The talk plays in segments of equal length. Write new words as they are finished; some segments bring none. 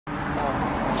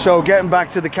So getting back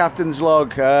to the captain's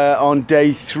log on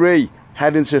day 3,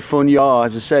 heading to Funyar.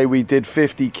 As I say, we did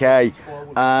 50k,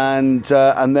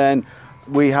 and then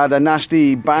we had a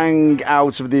nasty bang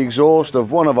out of the exhaust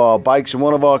of one of our bikes, and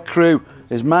one of our crew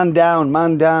is man down,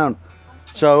 man down.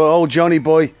 So old Johnny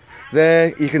boy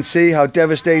there, you can see how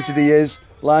devastated he is,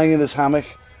 lying in his hammock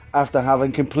after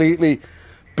having completely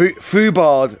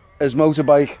foobarred his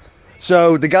motorbike.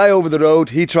 So the guy over the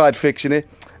road, he tried fixing it.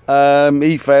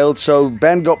 He failed, so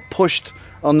Ben got pushed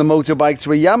on the motorbike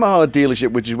to a Yamaha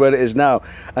dealership, which is where it is now.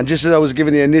 And just as I was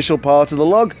giving the initial part of the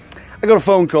log, I got a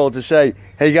phone call to say,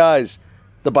 hey guys,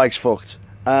 the bike's fucked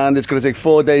and it's going to take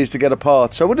 4 days to get a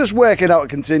part. So we're just working out a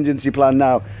contingency plan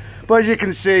now. But as you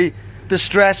can see, the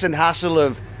stress and hassle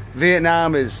of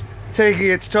Vietnam is taking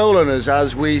its toll on us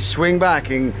as we swing back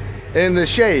in the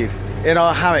shade in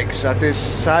our hammocks at this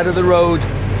side of the road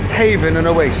haven and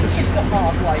oasis. It's a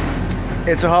hard life.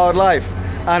 It's a hard life,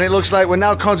 and it looks like we're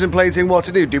now contemplating what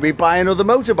to do. Do we buy another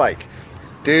motorbike?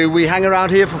 Do we hang around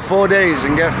here for 4 days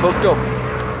and get fucked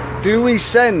up? Do we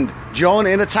send John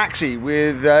in a taxi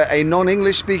with a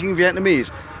non-English speaking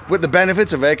Vietnamese with the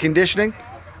benefits of air conditioning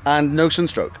and no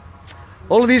sunstroke?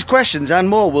 All of these questions and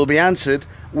more will be answered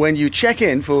when you check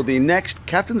in for the next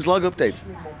Captain's Log update.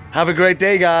 Have a great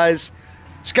day, guys.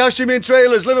 Scouse Jimmy and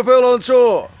Trailers, Liverpool on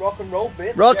tour. Rock and roll,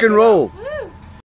 babe. Rock and roll.